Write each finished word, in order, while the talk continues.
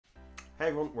Hey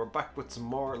everyone, we're back with some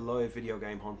more live video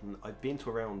game hunting. I've been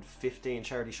to around 15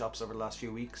 charity shops over the last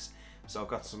few weeks, so I've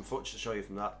got some footage to show you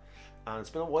from that. And it's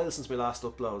been a while since my last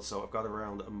upload, so I've got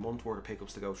around a month worth of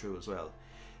pickups to go through as well.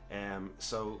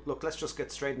 So look, let's just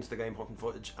get straight into the game hunting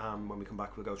footage, and when we come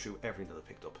back we'll go through everything that I've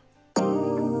picked up.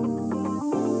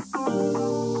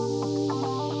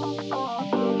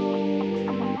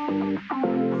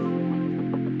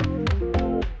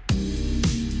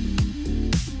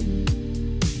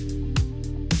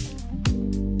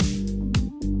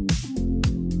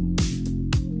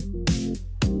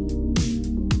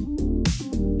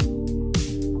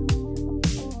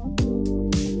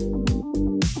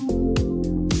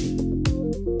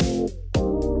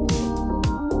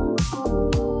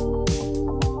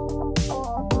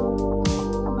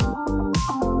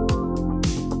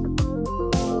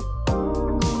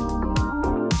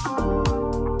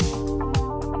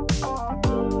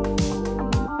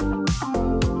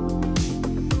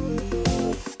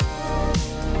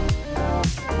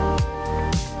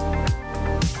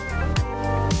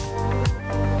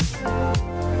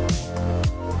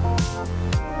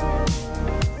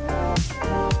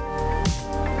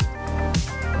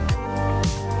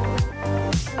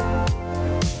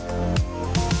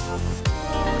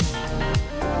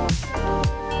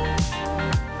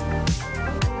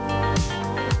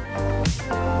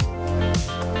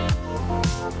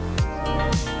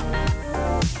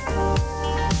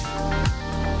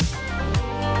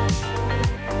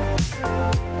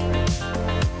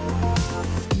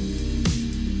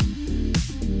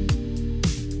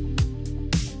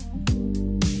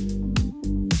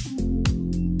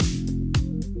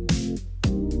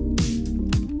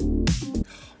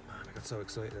 So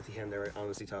excited at the end there. I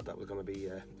honestly thought that was going to be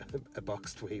a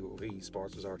boxed Wii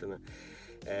Sports Resort in it.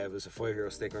 It was a €5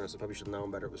 sticker on it, so I probably should have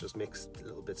known better. It was just mixed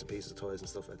little bits and pieces of toys and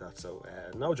stuff like that. So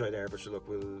no joy there, but sure, look,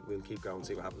 we'll keep going and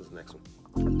see what happens in the next one.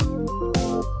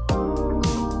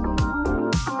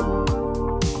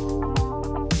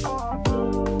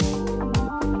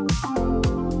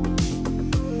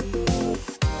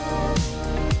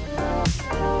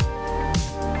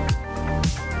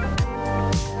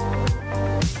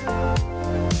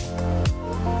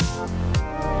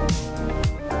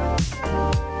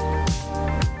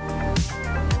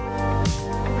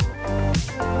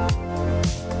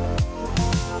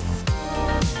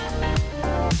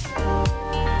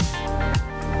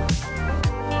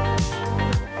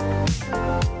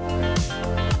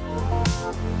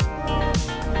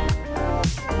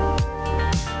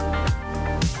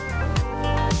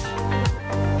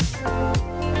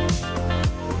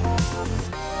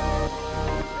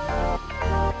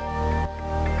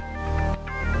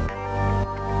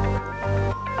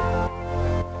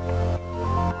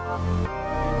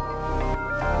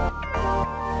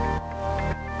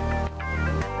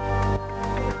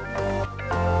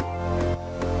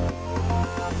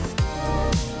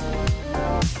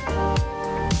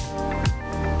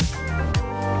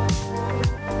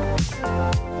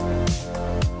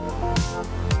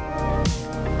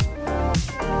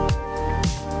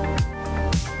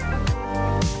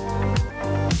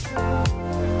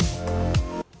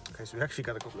 So we actually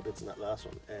got a couple of bits in that last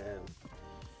one.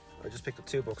 I just picked up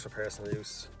 2 books for personal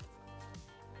use.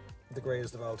 The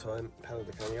Greatest of All Time, Penny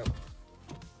de Canio.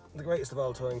 The Greatest of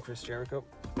All Time, Chris Jericho.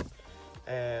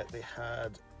 They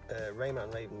had Rayman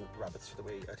and Raven Rabbits for the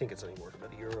Wii. I think it's only worth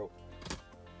about €1,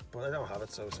 but I don't have it,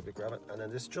 so I said we grab it. And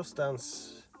then this Just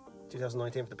Dance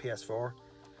 2019 for the PS4.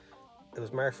 It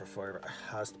was marked for €5. It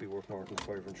has to be worth more than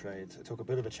 €5 in trades. I took a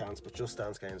bit of a chance, but Just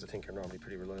Dance games I think are normally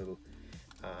pretty reliable,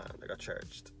 and I got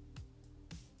charged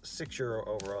 €6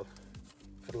 overall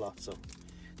for the lot, so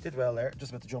did well there.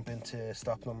 Just about to jump into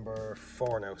stock number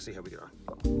 4 now, see how we get on.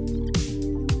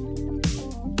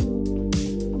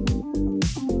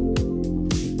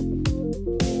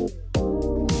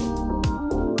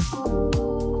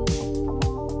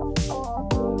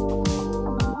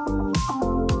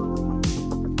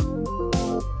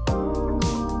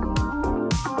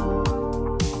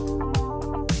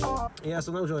 Yeah,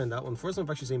 so no joy in that one. First time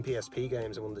I've actually seen PSP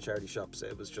games in one of the charity shops.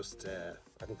 It was just,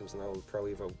 I think there was an old Pro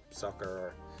Evo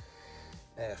Soccer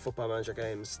or Football Manager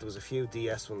games. There was a few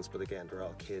DS ones, but again, they're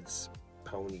all kids,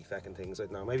 pony feckin' things. I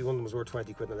don't know, maybe one of them was worth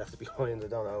 20 quid and I left it behind, I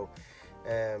don't know.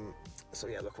 So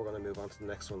yeah, look, we're going to move on to the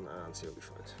next one and see what we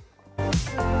find.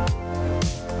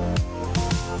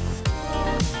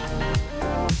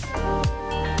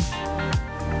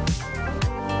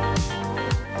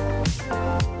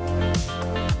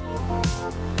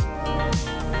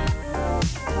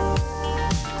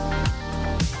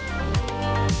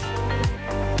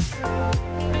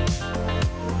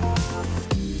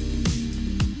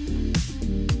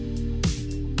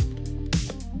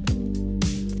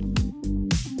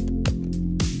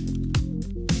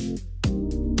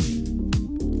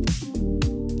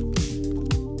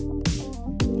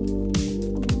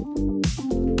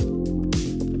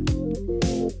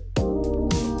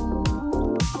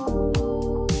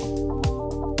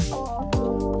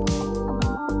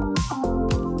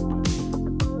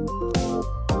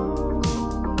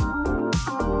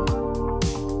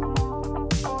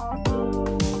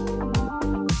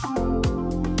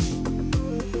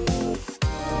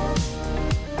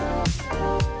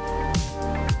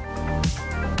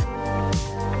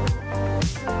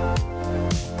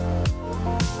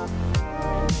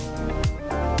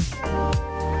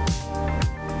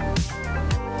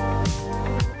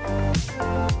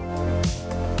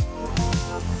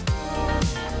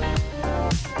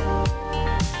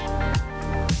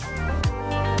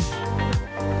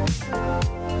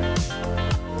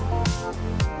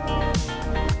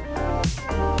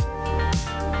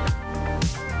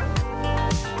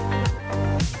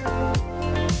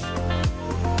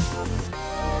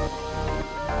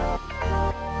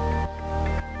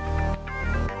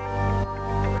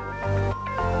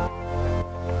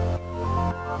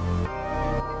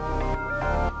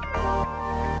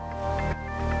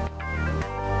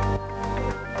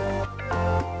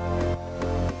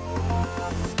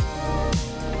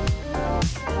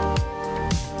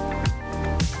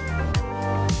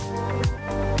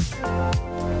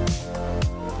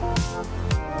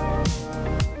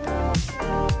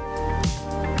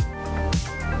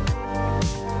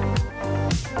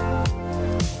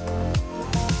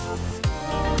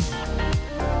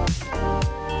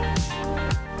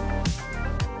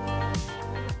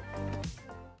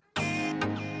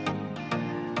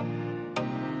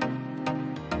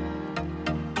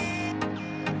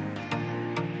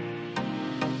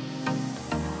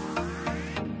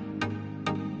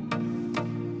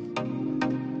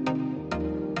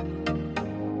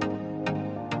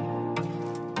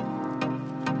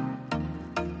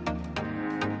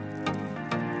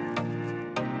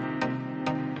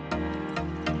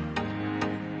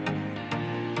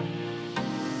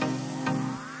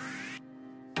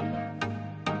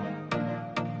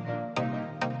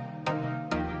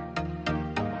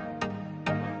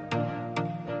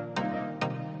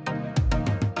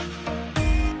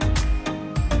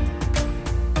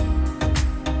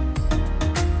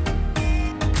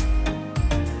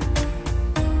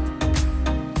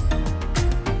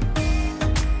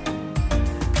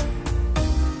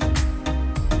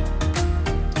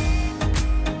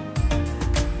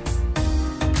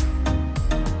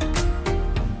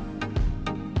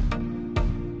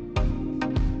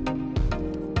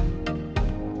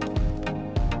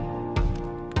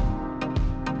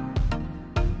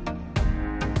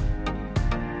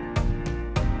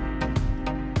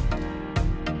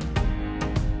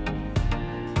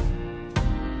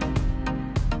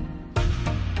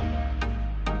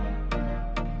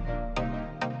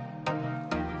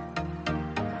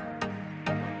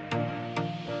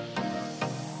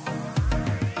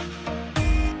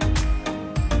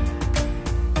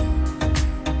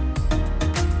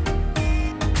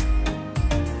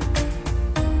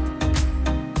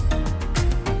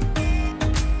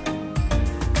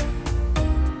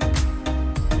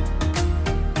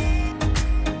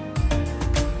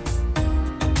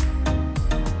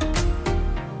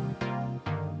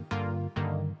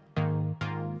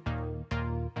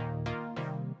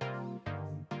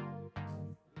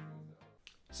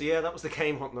 So yeah, that was the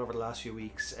game hunting over the last few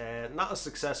weeks. Not as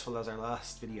successful as our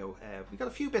last video. We got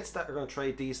a few bits that are going to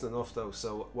trade decent enough though,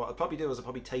 so what I'll probably do is I'll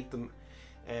probably take them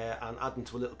and add them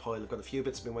to a little pile. I've got a few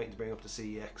bits I've been waiting to bring up to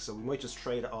CEX, so we might just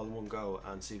trade it all in one go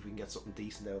and see if we can get something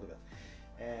decent out of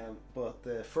it. But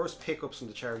the first pickups from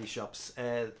the charity shops,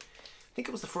 I think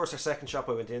it was the first or second shop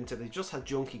I went into. They just had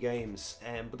junky games,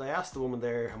 but I asked the woman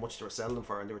there how much they were selling them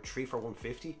for, and they were 3 for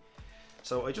 $150.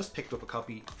 So I just picked up a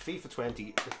copy, FIFA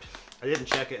 20. I didn't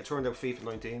check it. It turned out FIFA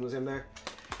 19 was in there,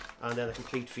 and then a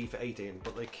complete FIFA 18.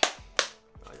 But like,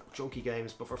 I know, junky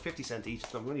games, but for 50 cents each,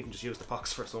 I'm going to even just use the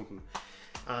box for something.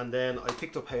 And then I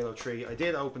picked up Halo 3. I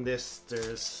did open this.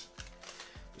 There's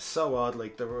so odd.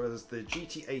 Like, there was the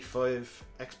GTA 5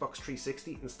 Xbox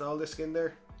 360 install disc in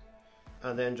there,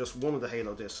 and then just one of the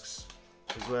Halo discs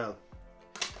as well.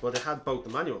 Well, they had both the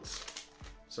manuals.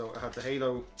 So I had the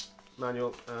Halo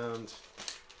manual and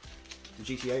the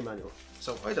GTA manual.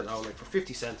 So I don't know, like for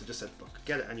 50 cents I just said, look,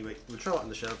 get it anyway, we'll throw it on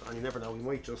the shelf, and you never know, we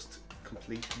might just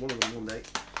complete one of them one day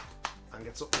and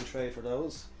get something in trade for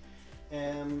those.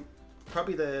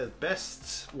 Probably the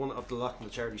best one of the lot in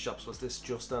the charity shops was this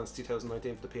Just Dance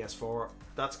 2019 for the PS4.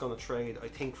 That's going to trade, I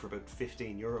think, for about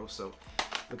 €15, so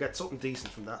we'll get something decent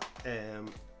from that.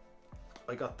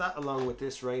 I got that along with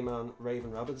this Rayman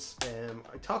Raven Rabbids.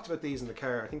 I talked about these in the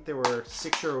car. I think they were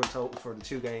 €6 in total for the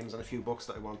 2 games and a few books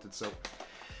that I wanted, so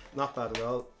not bad at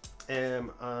all.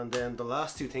 And then the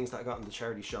last 2 things that I got in the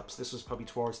charity shops, this was probably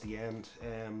towards the end.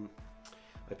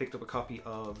 I picked up a copy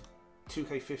of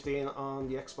 2K15 on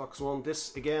the Xbox One.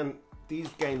 This, again, these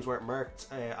games weren't marked.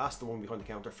 Asked the one behind the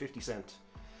counter, 50 cents.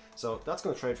 So that's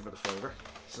going to trade for about $1,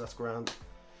 so that's grand.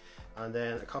 And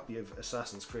then a copy of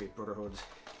Assassin's Creed Brotherhood.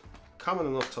 Common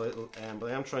enough title, but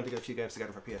I am trying to get a few games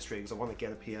together for PS3 because I want to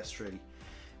get a PS3.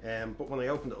 But when I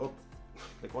opened it up,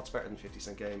 like, what's better than a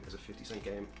 50-cent game is a 50-cent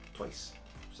game twice.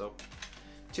 So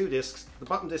 2 discs. The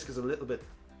bottom disc is a little bit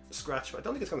scratched, but I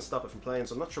don't think it's going to stop it from playing,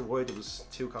 so I'm not sure why there was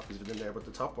 2 copies of it in there, but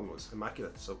the top one was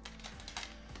immaculate, so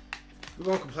we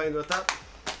won't complain about that.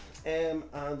 And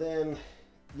then,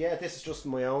 yeah, this is just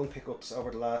my own pickups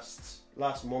over the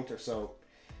last month or so.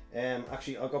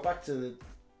 Actually, I'll go back to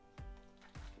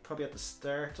probably at the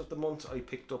start of the month. I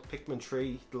picked up Pikmin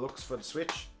 3 Deluxe for the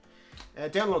Switch.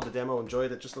 Downloaded the demo,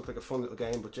 enjoyed it, just looked like a fun little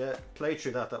game, but yeah, played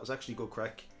through that, that was actually good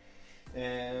crack.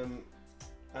 And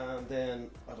then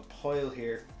I have a pile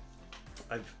here.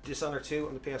 I've Dishonored 2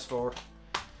 on the PS4.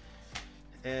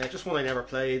 Just one I never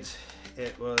played.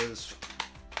 It was,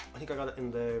 I think I got it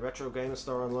in the Retro Gaming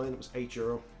Store online, it was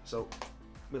 €8, so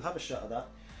we'll have a shot at that.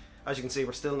 As you can see,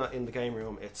 we're still not in the game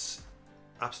room, it's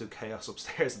absolute chaos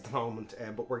upstairs at the moment,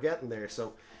 but we're getting there.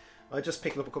 So I just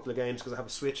picked up a couple of games because I have a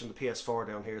Switch and the PS4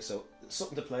 down here, so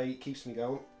something to play, keeps me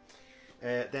going.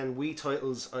 Then Wii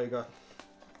titles, I got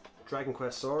Dragon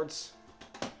Quest Swords,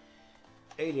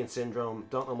 Alien Syndrome,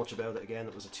 don't know much about it, again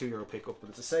it was a €2 pickup, but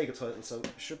it's a Sega title so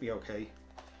it should be okay.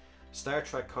 Star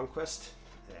Trek Conquest,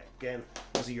 again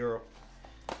was €1.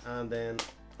 And then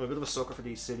I'm a bit of a sucker for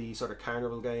these city sort of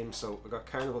carnival games, so I got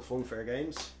Carnival Funfair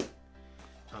Games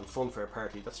and Funfair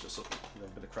Party. That's just something, a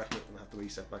bit of crack with, and I have to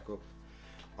reset back up.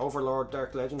 Overlord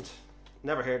Dark Legend,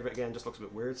 never heard of it, again just looks a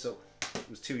bit weird, so it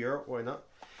was €2, why not.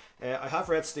 I have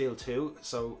Red Steel 2,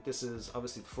 so this is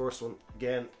obviously the first one,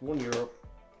 again €1.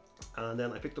 And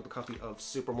then I picked up a copy of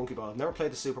Super Monkey Ball. I've never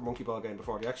played the Super Monkey Ball game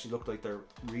before. They actually look like they're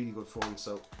really good fun,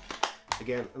 so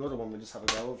again another one we just have a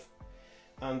go of.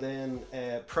 And then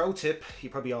pro tip, you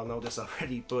probably all know this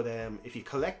already, but if you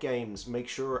collect games, make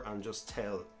sure and just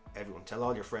tell everyone, tell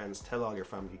all your friends, tell all your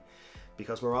family,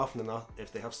 because more often than not,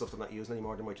 if they have stuff they're not using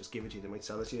anymore, they might just give it to you, they might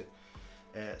sell it to you.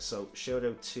 So shout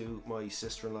out to my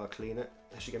sister-in-law Cleena.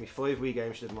 She gave me 5 Wii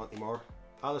games she didn't want anymore.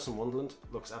 Alice in Wonderland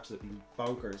looks absolutely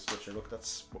bonkers, but sure, look,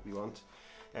 that's what we want.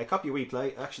 A copy of Wii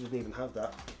Play, I actually didn't even have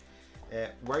that.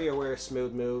 WarioWare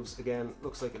Smooth Moves, again,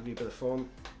 looks like it'll be a bit of fun.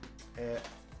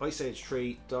 Ice Age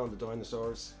 3, Dawn of the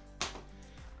Dinosaurs,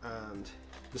 and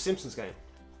the Simpsons game,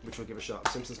 which we'll give a shot. The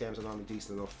Simpsons games are normally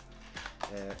decent enough.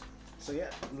 So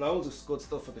yeah, loads of good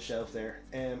stuff at the shelf there.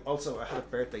 Also, I had a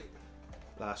birthday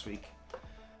last week,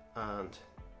 and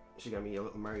she gave me a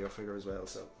little Mario figure as well,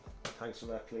 so thanks for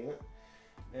that, Cleena.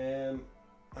 And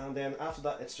then after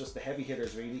that, it's just the heavy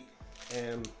hitters really.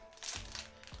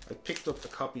 I picked up a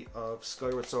copy of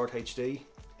Skyward Sword HD.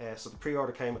 So the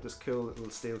pre-order came with this cool little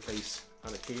steel case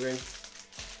and a keyring.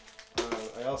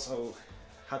 I also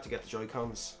had to get the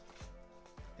Joy-Cons.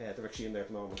 They're actually in there at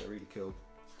the moment, they're really cool.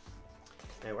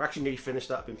 We're actually nearly finished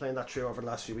that. I've been playing that through over the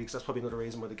last few weeks. That's probably another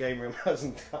reason why the game room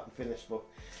hasn't gotten finished, but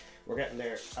we're getting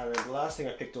there. And then the last thing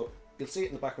I picked up, you'll see it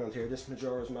in the background here, this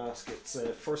Majora's Mask. It's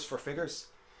First for Figures.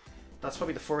 that's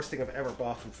probably the first thing I've ever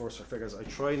bought from First for Figures. I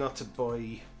try not to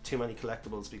buy too many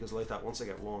collectibles because like that, once I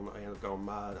get one, I end up going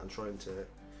mad and trying to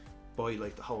buy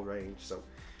like the whole range. So,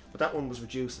 but that one was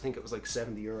reduced. I think it was like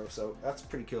 €70. So that's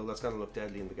pretty cool. That's gonna look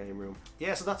deadly in the game room.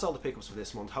 Yeah, so that's all the pickups for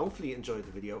this month. Hopefully you enjoyed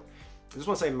the video. I just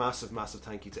want to say a massive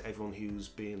thank you to everyone who's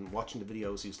been watching the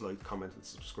videos, who's liked, commented,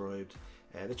 subscribed.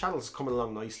 The channel's coming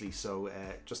along nicely, so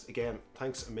just again,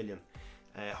 thanks a million.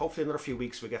 Hopefully another few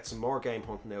weeks we'll get some more game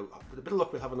hunting out. With a bit of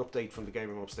luck we'll have an update from the game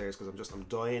room upstairs, because I'm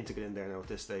dying to get in there now at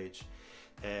this stage.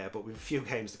 But we've a few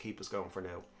games to keep us going for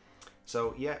now.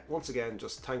 So yeah, once again,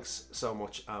 just thanks so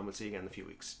much, and we'll see you again in a few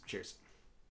weeks. Cheers.